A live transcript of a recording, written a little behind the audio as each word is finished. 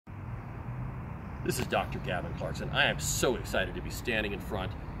This is Dr. Gavin Clarkson. I am so excited to be standing in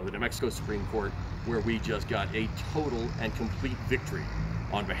front of the New Mexico Supreme Court, where we just got a total and complete victory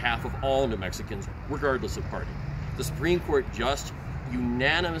on behalf of all New Mexicans, regardless of party. The Supreme Court just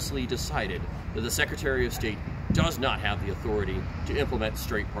unanimously decided that the Secretary of State does not have the authority to implement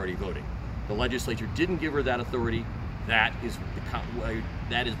straight party voting. The legislature didn't give her that authority. That is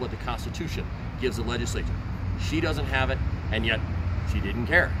what the Constitution gives the legislature. She doesn't have it, and yet she didn't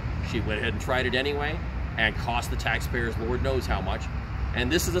care. She went ahead and tried it anyway and cost the taxpayers Lord knows how much.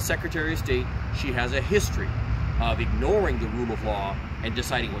 And this is a Secretary of State. She has a history of ignoring the rule of law and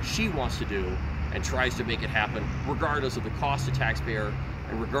deciding what she wants to do and tries to make it happen regardless of the cost to taxpayer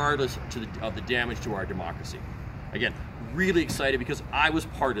and regardless of the damage to our democracy. Again, really excited because I was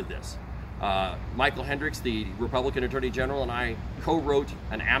part of this. Michael Hendricks, the Republican Attorney General, and I co-wrote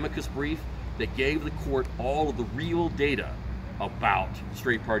an amicus brief that gave the court all of the real data about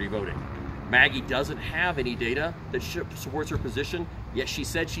straight party voting. Maggie doesn't have any data that supports her position, yet she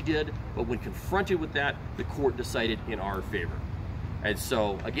said she did, but when confronted with that, the court decided in our favor. And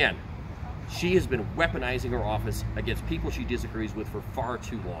so, again, she has been weaponizing her office against people she disagrees with for far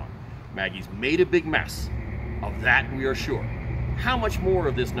too long. Maggie's made a big mess. Of that, we are sure. How much more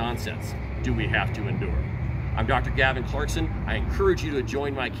of this nonsense do we have to endure? I'm Dr. Gavin Clarkson. I encourage you to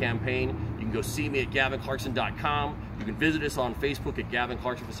join my campaign. You can go see me at gavinclarkson.com. You can visit us on Facebook at Gavin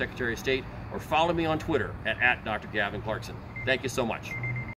Clarkson for Secretary of State, or follow me on Twitter at Dr. Gavin Clarkson. Thank you so much.